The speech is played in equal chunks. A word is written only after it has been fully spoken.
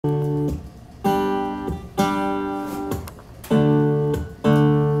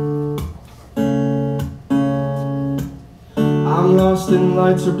Them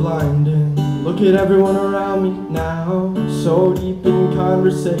lights are blinding. Look at everyone around me now, so deep in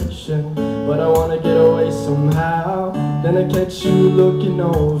conversation, but I wanna get away somehow. Then I catch you looking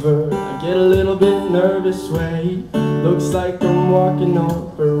over. I get a little bit nervous, wait, looks like I'm walking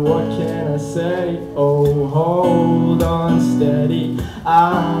over. What can I say? Oh, hold on steady,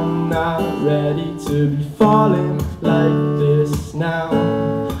 I'm not ready to be falling like this now.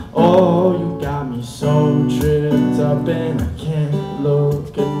 Oh, you got me so tripped up and I can't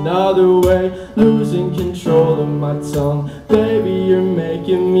look another way, losing control of my tongue. Baby, you're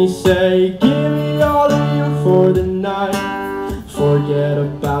making me say, give me all of you for the night. Forget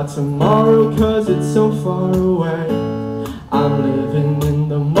about tomorrow, cause it's so far away. I'm living in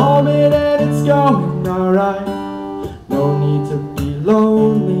the moment and it's going alright. No need to be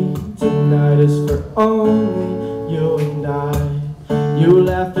lonely, tonight is for only you and I. You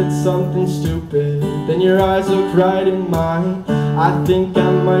laugh at something stupid, then your eyes look right in mine. I think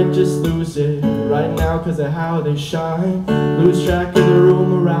I might just lose it right now cause of how they shine. Lose track of the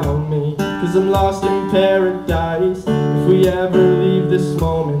room around me, cause I'm lost in paradise. If we ever leave this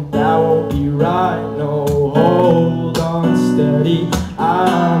moment, that won't be right. No, hold on steady,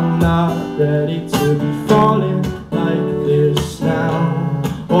 I'm not ready to be falling like this now.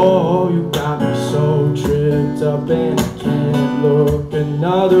 Oh, you got me so tripped up and I can't look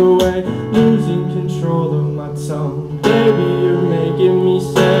another way, losing control of my tongue. Baby, you're making me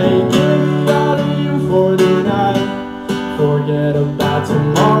say, give me all of you for the night. Forget about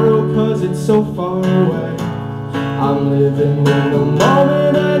tomorrow, cause it's so far away. I'm living in the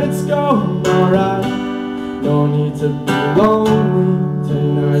moment and it's going alright. No need to be lonely,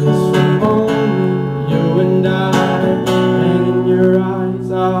 tonight is for only you and I. And in your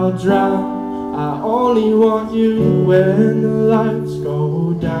eyes I'll drown, I only want you when the lights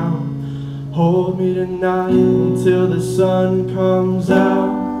go down. Hold me tonight until the sun comes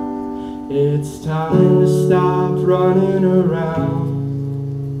out. It's time to stop running around.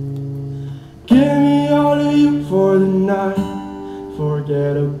 Give me all of you for the night.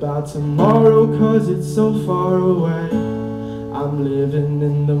 Forget about tomorrow, cause it's so far away. I'm living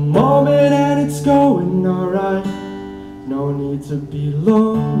in the moment and it's going alright. No need to be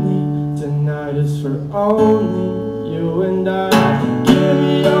lonely, tonight is for only you and I. Give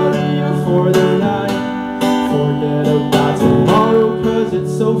me all of you for the night. Forget about tomorrow, cause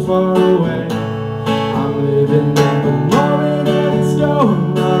it's so far away. I'm living in the moment and it's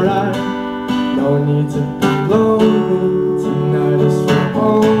going alright. No need to be lonely, tonight is for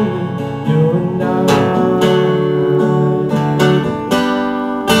only you and I.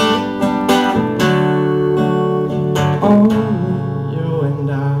 Only you and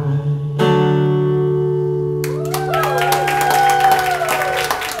I.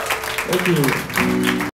 Thank you.